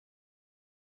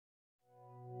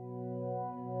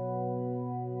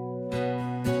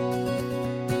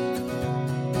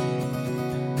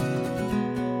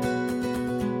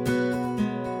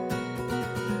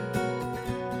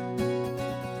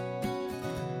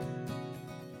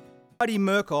Heidi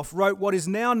Murkoff wrote what is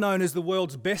now known as the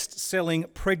world's best-selling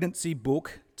pregnancy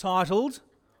book titled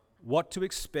What to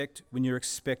Expect When You're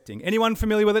Expecting. Anyone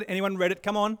familiar with it? Anyone read it?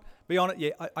 Come on, be on it.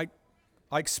 Yeah,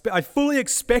 I fully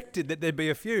expected that there'd be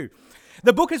a few.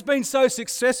 The book has been so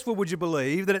successful, would you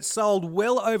believe, that it's sold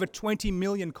well over 20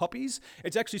 million copies.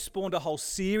 It's actually spawned a whole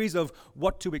series of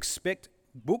What to Expect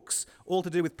books, all to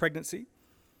do with pregnancy.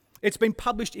 It's been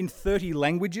published in 30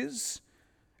 languages.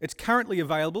 It's currently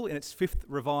available in its 5th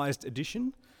revised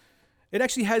edition. It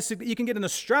actually has, you can get an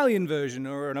Australian version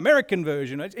or an American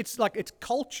version. It's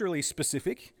culturally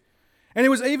specific. And it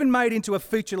was even made into a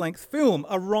feature-length film,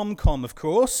 a rom-com, of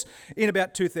course, in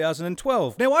about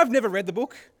 2012. Now, I've never read the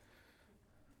book.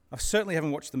 I certainly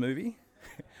haven't watched the movie.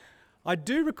 I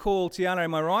do recall, Tiana,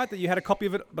 am I right, that you had a copy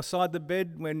of it beside the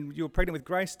bed when you were pregnant with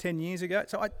Grace 10 years ago?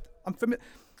 So I'm familiar,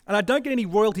 and I don't get any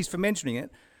royalties for mentioning it.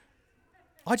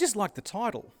 I just like the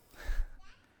title.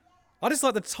 I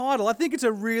think it's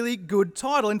a really good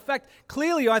title. In fact,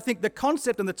 clearly I think the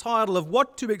concept and the title of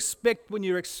What to Expect When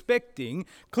You're Expecting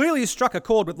clearly has struck a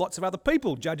chord with lots of other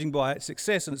people, judging by its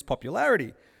success and its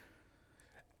popularity.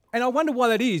 And I wonder why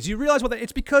that is. You realise what that is?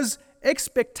 It's because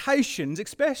expectations,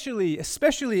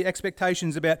 especially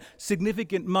expectations about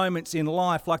significant moments in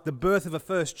life, like the birth of a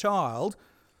first child,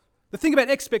 the thing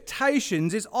about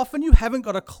expectations is often you haven't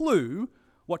got a clue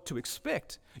what to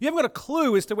expect. You haven't got a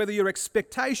clue as to whether your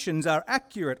expectations are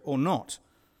accurate or not.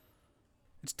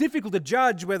 It's difficult to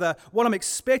judge whether what I'm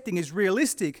expecting is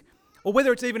realistic or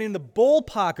whether it's even in the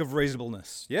ballpark of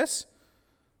reasonableness, yes?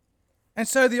 And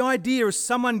so the idea of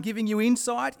someone giving you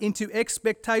insight into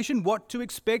expectation, what to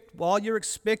expect while you're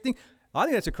expecting, I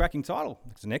think that's a cracking title.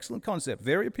 It's an excellent concept,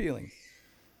 very appealing.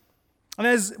 And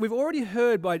as we've already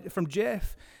heard from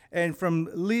Jeff and from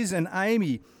Liz and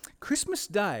Amy, Christmas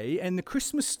Day and the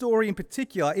Christmas story in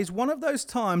particular is one of those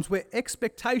times where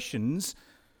expectations,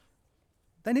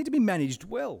 they need to be managed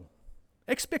well.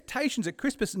 Expectations at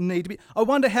Christmas need to be... I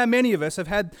wonder how many of us have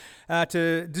had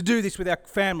to do this with our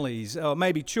families, or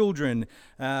maybe children,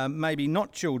 maybe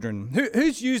not children.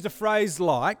 Who's used a phrase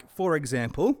like, for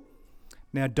example,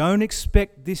 now don't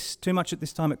expect this too much at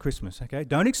this time at Christmas, okay?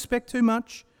 Don't expect too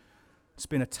much. It's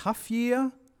been a tough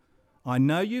year. I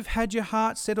know you've had your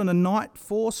heart set on a Night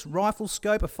Force rifle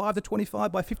scope, a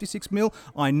 5-25 by 56mm.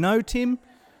 I know, Tim,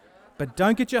 but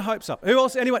don't get your hopes up. Who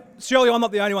else? Anyway, surely I'm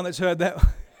not the only one that's heard that.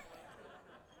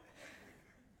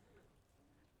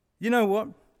 You know what?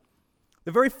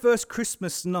 The very first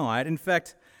Christmas night, in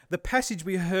fact, the passage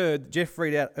we heard Jeff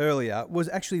read out earlier was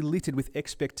actually littered with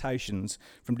expectations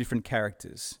from different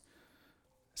characters.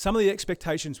 Some of the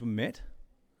expectations were met.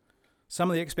 Some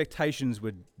of the expectations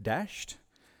were dashed.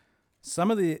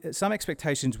 Some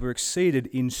expectations were exceeded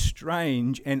in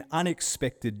strange and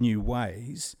unexpected new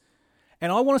ways.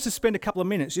 And I want us to spend a couple of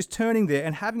minutes just turning there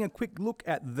and having a quick look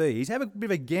at these, have a bit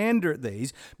of a gander at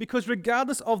these, because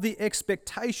regardless of the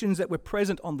expectations that were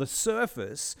present on the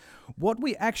surface, what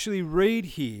we actually read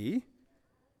here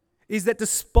is that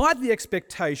despite the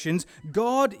expectations,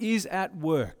 God is at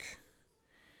work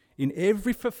in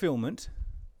every fulfillment,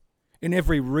 in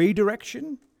every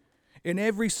redirection, in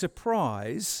every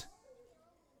surprise,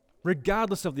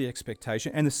 regardless of the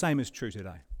expectation, and the same is true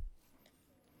today.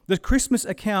 The Christmas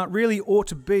account really ought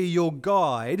to be your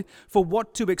guide for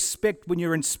what to expect when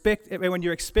you're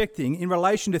expecting in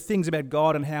relation to things about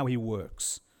God and how He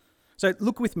works. So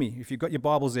look with me, if you've got your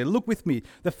Bibles there, look with me,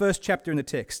 the first chapter in the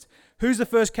text. Who's the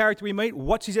first character we meet?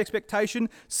 What's his expectation?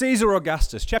 Caesar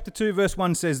Augustus. Chapter 2, verse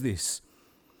 1 says this.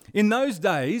 In those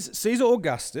days, Caesar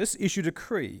Augustus issued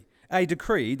a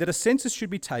decree that a census should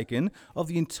be taken of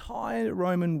the entire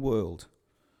Roman world.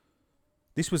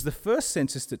 This was the first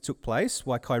census that took place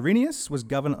while Quirinius was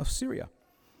governor of Syria,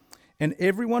 and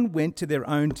everyone went to their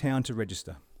own town to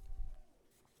register.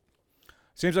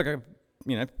 Seems like a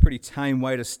pretty tame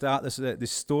way to start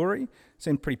this story.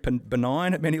 Seemed pretty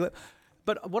benign at many levels.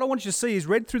 But what I want you to see is,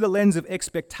 read through the lens of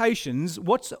expectations,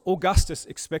 what's Augustus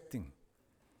expecting?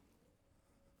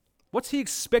 What's he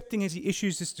expecting as he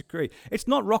issues this decree? It's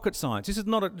not rocket science. This is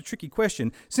not a tricky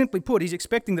question. Simply put, he's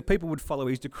expecting that people would follow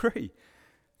his decree.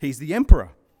 He's the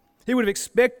emperor. He would have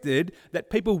expected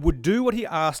that people would do what he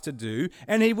asked to do,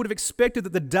 and he would have expected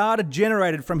that the data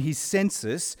generated from his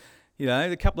census,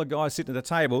 the couple of guys sitting at the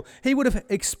table, he would have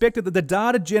expected that the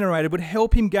data generated would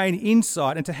help him gain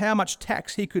insight into how much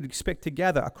tax he could expect to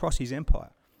gather across his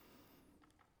empire.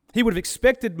 He would have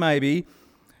expected maybe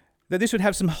that this would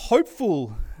have some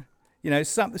hopeful,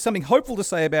 something hopeful to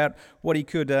say about what he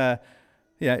could,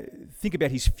 think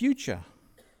about his future.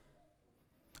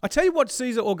 I tell you what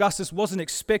Caesar Augustus wasn't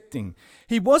expecting.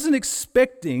 He wasn't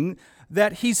expecting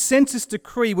that his census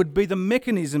decree would be the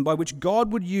mechanism by which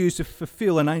God would use to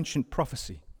fulfill an ancient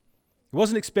prophecy. He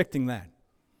wasn't expecting that.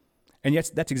 And yet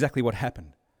that's exactly what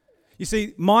happened. You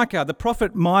see, Micah, the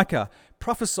prophet Micah,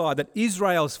 prophesied that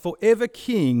Israel's forever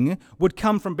king would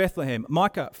come from Bethlehem.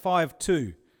 Micah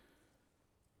 5:2.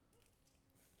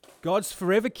 God's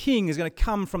forever king is going to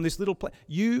come from this little place.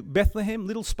 You, Bethlehem,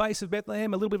 little space of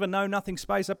Bethlehem, a little bit of a know-nothing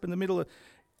space up in the middle of...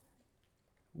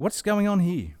 What's going on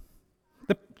here?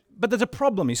 But there's a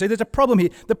problem, you see. There's a problem here.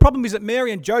 The problem is that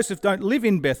Mary and Joseph don't live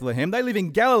in Bethlehem. They live in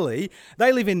Galilee.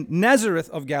 They live in Nazareth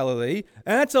of Galilee,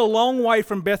 and that's a long way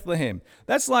from Bethlehem.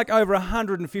 That's like over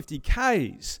 150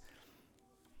 k's.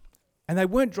 And they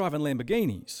weren't driving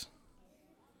Lamborghinis.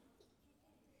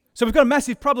 So we've got a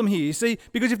massive problem here, you see,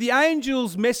 because if the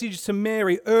angel's message to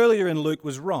Mary earlier in Luke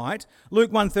was right,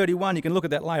 Luke 1:31, you can look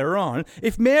at that later on,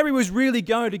 if Mary was really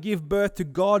going to give birth to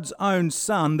God's own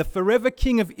son, the forever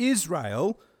king of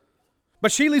Israel,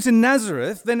 but she lives in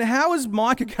Nazareth, then how is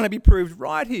Micah going to be proved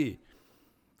right here?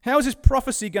 How is this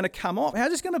prophecy going to come off? How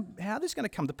is this going to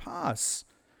come to pass?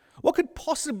 What could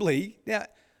possibly, now,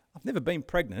 I've never been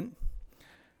pregnant,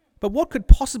 but what could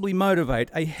possibly motivate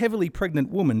a heavily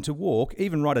pregnant woman to walk,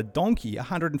 even ride a donkey,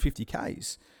 150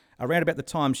 k's, around about the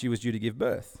time she was due to give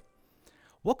birth?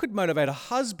 What could motivate a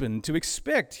husband to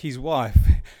expect his wife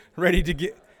ready to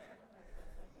get...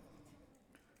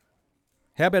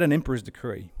 How about an emperor's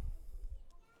decree?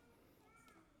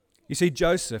 You see,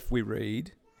 Joseph, we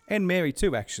read, and Mary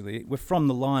too actually, were from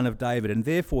the line of David, and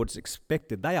therefore it's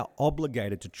expected, they are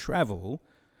obligated to travel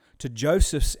to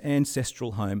Joseph's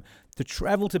ancestral home, to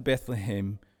travel to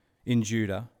Bethlehem in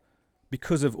Judah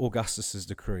because of Augustus's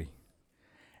decree,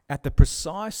 at the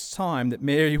precise time that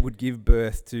Mary would give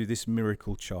birth to this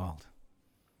miracle child.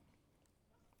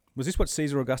 Was this what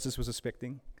Caesar Augustus was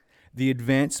expecting? The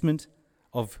advancement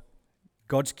of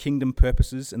God's kingdom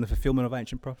purposes and the fulfillment of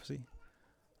ancient prophecy?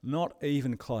 Not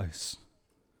even close.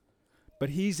 But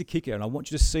here's the kicker, and I want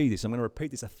you to see this. I'm going to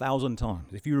repeat this 1,000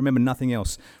 times. If you remember nothing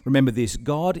else, remember this.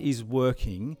 God is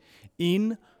working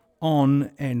in,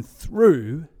 on, and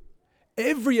through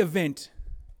every event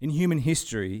in human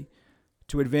history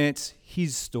to advance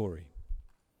his story.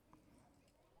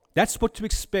 That's what to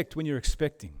expect when you're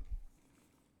expecting.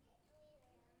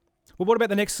 Well, what about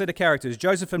the next set of characters?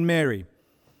 Joseph and Mary.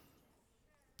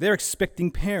 They're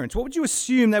expecting parents. What would you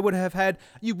assume they would have had?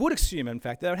 You would assume, in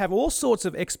fact, they would have all sorts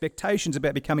of expectations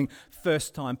about becoming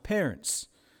first-time parents.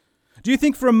 Do you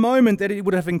think for a moment that it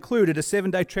would have included a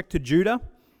 7-day trek to Judah?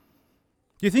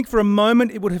 Do you think for a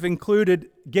moment it would have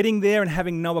included getting there and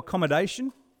having no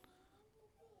accommodation?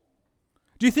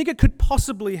 Do you think it could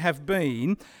possibly have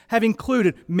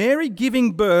included Mary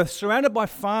giving birth surrounded by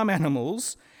farm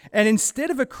animals, and instead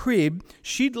of a crib,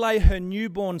 she'd lay her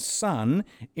newborn son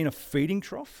in a feeding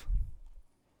trough?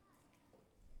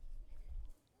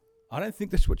 I don't think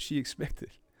that's what she expected.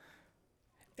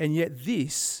 And yet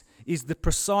this is the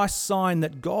precise sign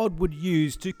that God would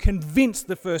use to convince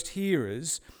the first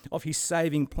hearers of his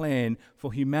saving plan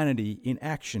for humanity in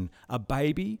action. A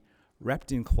baby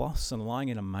wrapped in cloths and lying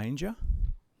in a manger.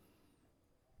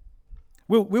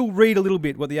 We'll read a little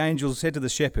bit what the angels said to the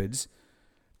shepherds,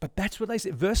 but that's what they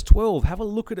said. Verse 12, have a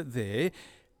look at it there.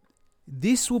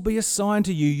 This will be a sign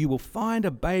to you. You will find a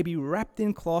baby wrapped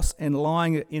in cloths and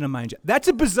lying in a manger. That's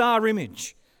a bizarre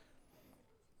image.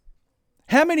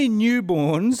 How many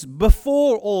newborns,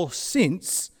 before or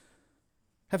since,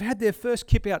 have had their first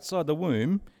kip outside the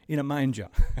womb in a manger?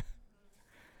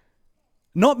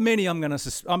 Not many, I'm going to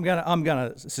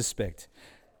suspect.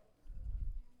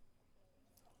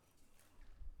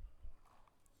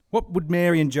 What would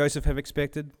Mary and Joseph have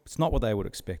expected? It's not what they would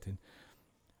have expected.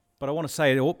 But I want to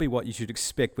say it ought to be what you should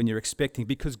expect when you're expecting,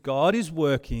 because God is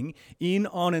working in,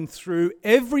 on, and through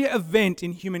every event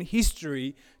in human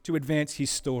history to advance his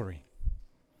story.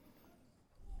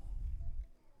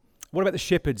 What about the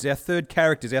shepherds, our third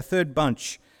characters, our third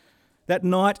bunch? That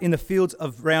night in the fields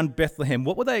around Bethlehem,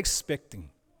 what were they expecting?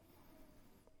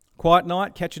 Quiet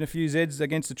night, catching a few Zeds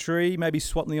against a tree, maybe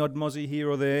swatting the odd mozzie here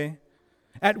or there.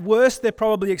 At worst, they're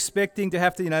probably expecting to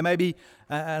have to, maybe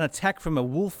an attack from a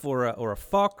wolf or a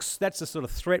fox. That's the sort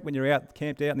of threat when you're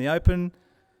camped out in the open.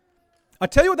 I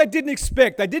tell you what they didn't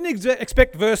expect. They didn't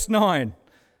expect verse 9.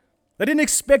 They didn't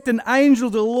expect an angel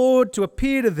of the Lord to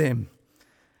appear to them.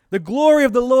 The glory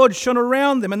of the Lord shone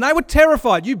around them, and they were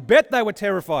terrified. You bet they were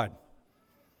terrified.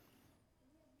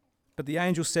 But the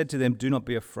angel said to them, "Do not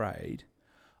be afraid.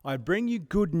 I bring you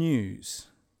good news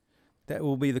that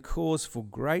will be the cause for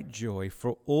great joy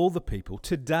for all the people.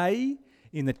 Today,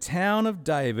 in the town of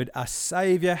David, a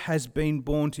Saviour has been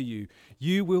born to you.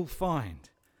 You will find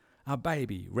a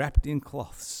baby wrapped in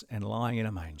cloths and lying in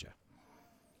a manger."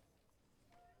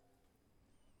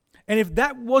 And if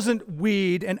that wasn't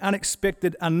weird and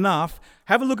unexpected enough,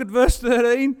 have a look at verse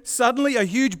 13. Suddenly a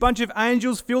huge bunch of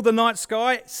angels filled the night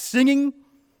sky singing.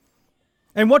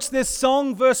 And what's their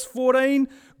song? Verse 14.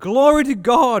 Glory to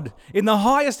God in the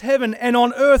highest heaven, and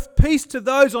on earth peace to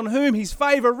those on whom his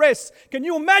favour rests. Can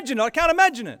you imagine it? I can't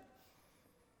imagine it.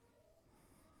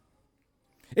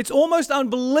 It's almost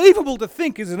unbelievable to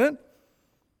think, isn't it?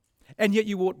 And yet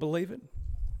you ought to believe it.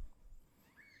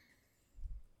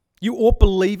 You ought to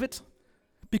believe it,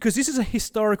 because this is a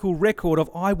historical record of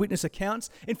eyewitness accounts.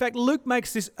 In fact, Luke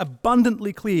makes this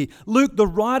abundantly clear. Luke, the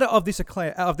writer of this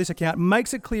account,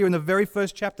 makes it clear in the very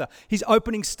first chapter, his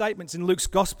opening statements in Luke's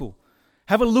gospel.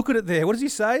 Have a look at it there. What does he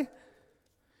say?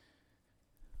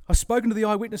 I've spoken to the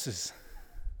eyewitnesses.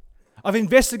 I've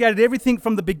investigated everything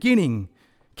from the beginning,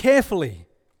 carefully.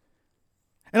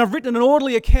 And I've written an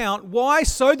orderly account. Why?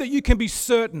 So that you can be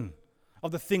certain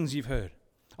of the things you've heard,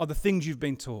 of the things you've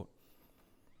been taught.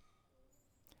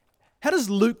 How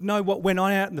does Luke know what went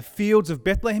on out in the fields of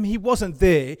Bethlehem? He wasn't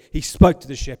there. He spoke to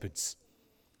the shepherds.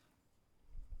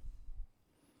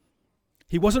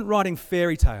 He wasn't writing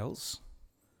fairy tales.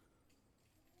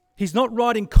 He's not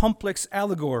writing complex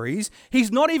allegories.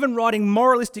 He's not even writing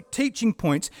moralistic teaching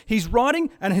points. He's writing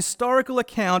an historical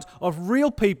account of real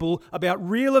people about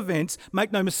real events.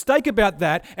 Make no mistake about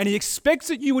that. And he expects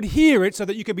that you would hear it so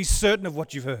that you can be certain of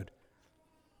what you've heard.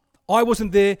 I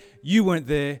wasn't there. You weren't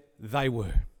there. They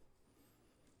were.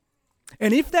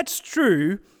 And if that's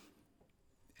true,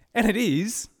 and it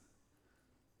is,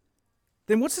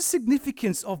 then what's the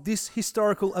significance of this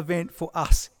historical event for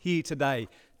us here today?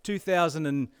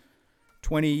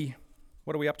 2020,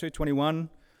 what are we up to? 21?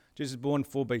 Jesus was born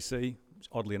 4 BC,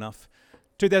 oddly enough.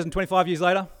 2025 years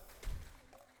later.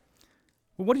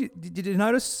 Well, did you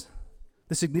notice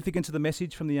the significance of the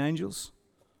message from the angels?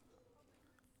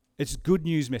 It's a good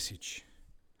news message.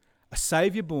 A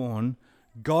Saviour born,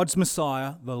 God's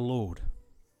Messiah, the Lord.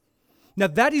 Now,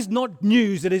 that is not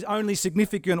news that is only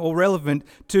significant or relevant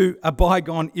to a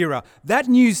bygone era. That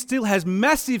news still has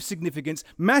massive significance,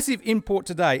 massive import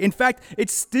today. In fact,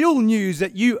 it's still news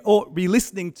that you ought be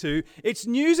listening to. It's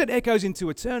news that echoes into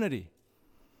eternity.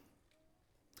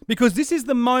 Because this is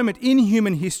the moment in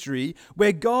human history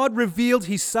where God revealed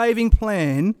his saving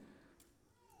plan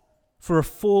for a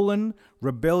fallen,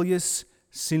 rebellious,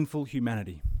 sinful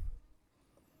humanity.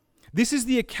 This is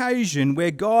the occasion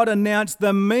where God announced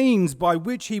the means by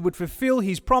which he would fulfill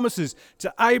his promises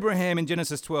to Abraham in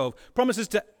Genesis 12, promises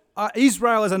to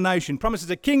Israel as a nation, promises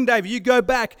to King David. You go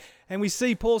back and we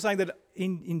see Paul saying that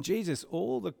in Jesus,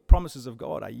 all the promises of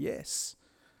God are yes.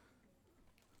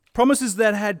 Promises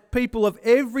that had people of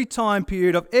every time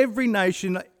period, of every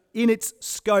nation in its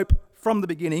scope from the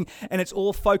beginning, and it's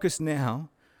all focused now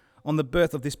on the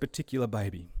birth of this particular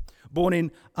baby. Born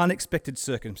in unexpected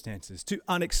circumstances, to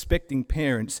unexpecting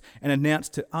parents, and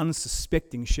announced to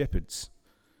unsuspecting shepherds.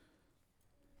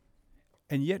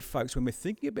 And yet, folks, when we're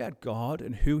thinking about God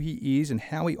and who he is and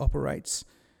how he operates,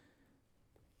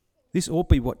 this ought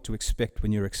to be what to expect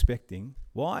when you're expecting.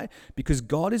 Why? Because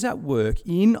God is at work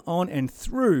in, on, and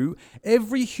through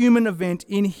every human event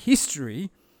in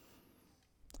history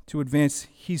to advance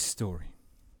his story.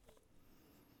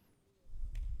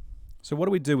 So what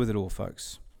do we do with it all,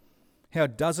 folks? How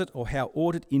does it or how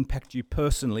ought it impact you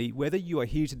personally, whether you are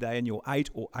here today and you're 8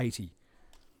 or 80?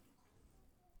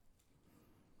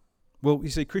 Well, you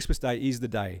see, Christmas Day is the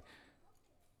day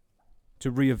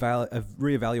to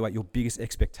reevaluate your biggest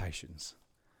expectations.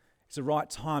 It's the right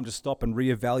time to stop and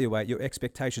reevaluate your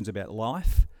expectations about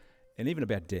life and even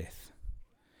about death.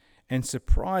 And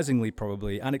surprisingly,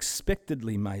 probably,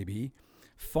 unexpectedly maybe,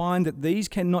 find that these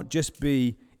can not just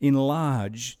be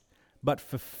enlarged but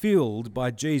fulfilled by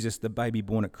Jesus, the baby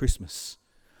born at Christmas.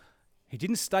 He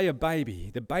didn't stay a baby.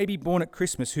 The baby born at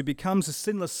Christmas who becomes a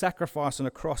sinless sacrifice on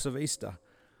a cross of Easter,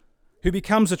 who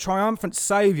becomes a triumphant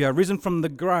Saviour risen from the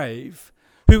grave,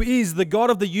 who is the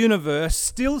God of the universe,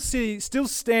 still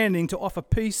standing to offer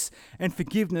peace and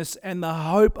forgiveness and the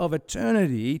hope of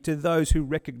eternity to those who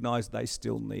recognise they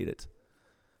still need it.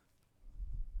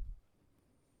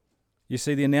 You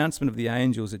see, the announcement of the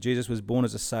angels that Jesus was born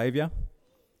as a Saviour,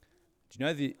 do you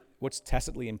know what's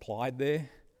tacitly implied there?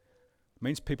 It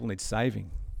means people need saving.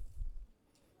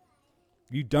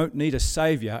 You don't need a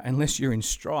saviour unless you're in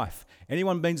strife.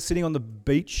 Anyone been sitting on the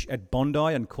beach at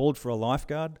Bondi and called for a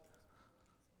lifeguard?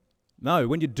 No,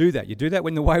 when you do that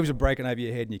when the waves are breaking over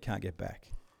your head and you can't get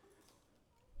back.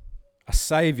 A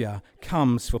saviour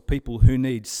comes for people who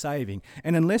need saving.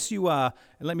 And unless you are,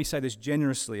 and let me say this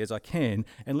generously as I can,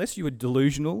 unless you are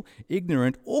delusional,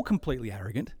 ignorant, or completely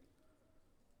arrogant,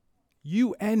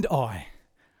 you and I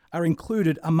are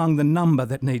included among the number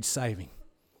that needs saving.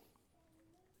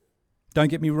 Don't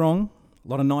get me wrong, a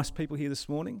lot of nice people here this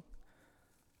morning.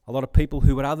 A lot of people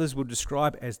who what others would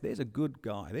describe as there's a good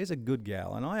guy, there's a good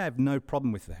gal, and I have no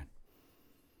problem with that.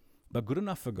 But good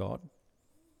enough for God?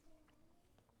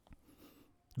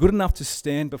 Good enough to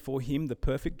stand before Him, the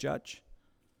perfect judge,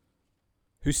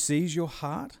 who sees your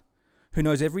heart, who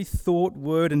knows every thought,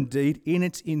 word and deed in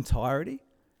its entirety?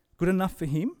 Good enough for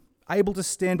Him? Able to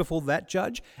stand before that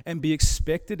judge and be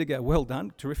expected to go, well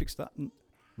done, terrific start.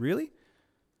 Really?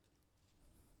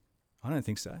 I don't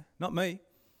think so. Not me.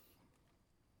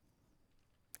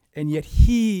 And yet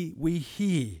here we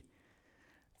hear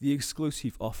the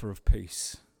exclusive offer of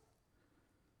peace.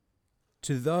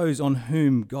 To those on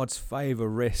whom God's favour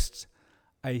rests,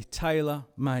 a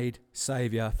tailor-made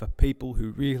saviour for people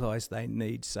who realise they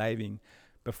need saving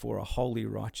before a holy,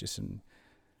 righteous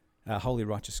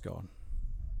God.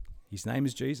 His name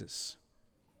is Jesus,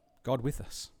 God with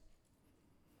us.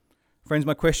 Friends,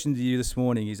 my question to you this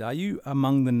morning is, are you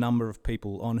among the number of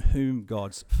people on whom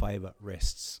God's favour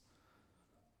rests?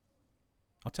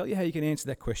 I'll tell you how you can answer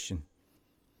that question.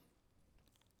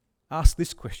 Ask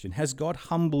this question: has God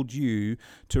humbled you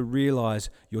to realise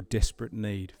your desperate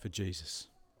need for Jesus?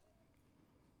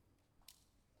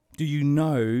 Do you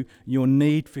know your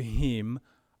need for Him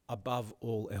above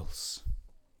all else?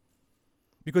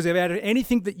 Because out of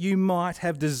anything that you might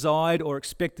have desired or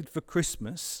expected for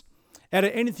Christmas, out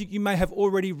of anything you may have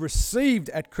already received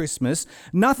at Christmas,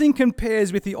 nothing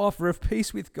compares with the offer of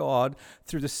peace with God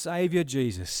through the Saviour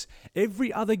Jesus.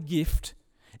 Every other gift,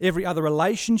 every other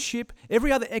relationship,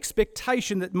 every other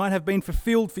expectation that might have been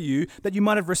fulfilled for you, that you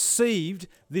might have received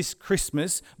this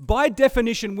Christmas, by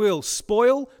definition will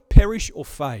spoil, perish or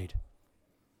fade.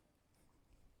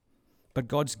 But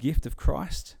God's gift of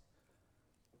Christ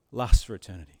lasts for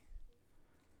eternity.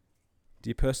 Do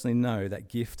you personally know that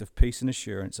gift of peace and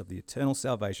assurance of the eternal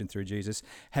salvation through Jesus?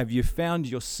 Have you found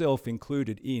yourself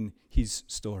included in His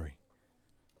story?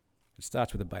 It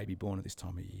starts with a baby born at this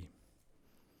time of year.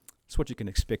 It's what you can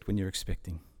expect when you're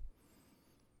expecting.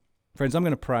 Friends, I'm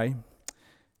going to pray.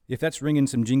 If that's ringing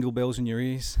some jingle bells in your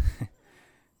ears,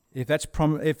 if that's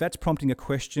prompting a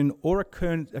question or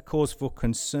a cause for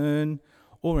concern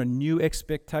or a new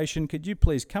expectation, could you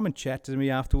please come and chat to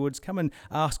me afterwards? Come and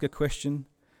ask a question.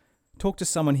 Talk to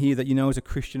someone here that you know is a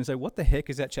Christian and say, what the heck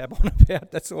is that chap on about?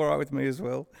 That's all right with me as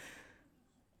well.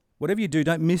 Whatever you do,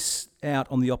 don't miss out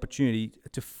on the opportunity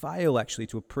to fail actually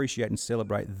to appreciate and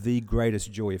celebrate the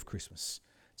greatest joy of Christmas.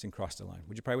 It's in Christ alone.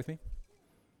 Would you pray with me?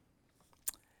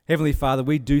 Heavenly Father,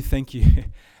 we do thank you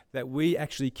that we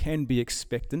actually can be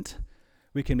expectant.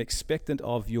 We can be expectant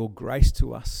of your grace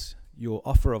to us, your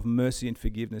offer of mercy and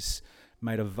forgiveness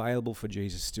made available for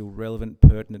Jesus, still relevant,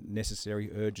 pertinent,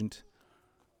 necessary, urgent.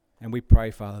 And we pray,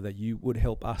 Father, that you would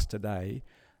help us today,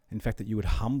 in fact, that you would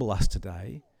humble us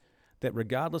today, that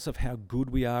regardless of how good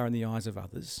we are in the eyes of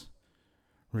others,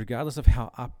 regardless of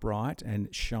how upright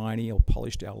and shiny or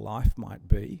polished our life might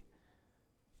be,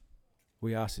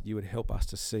 we ask that you would help us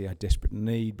to see our desperate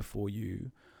need before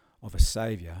you of a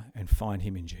Saviour and find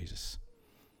Him in Jesus.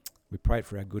 We pray it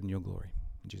for our good and your glory.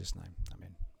 In Jesus' name,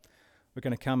 amen. We're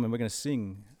going to come and we're going to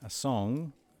sing a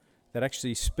song that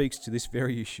actually speaks to this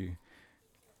very issue.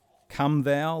 Come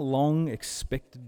thou long expected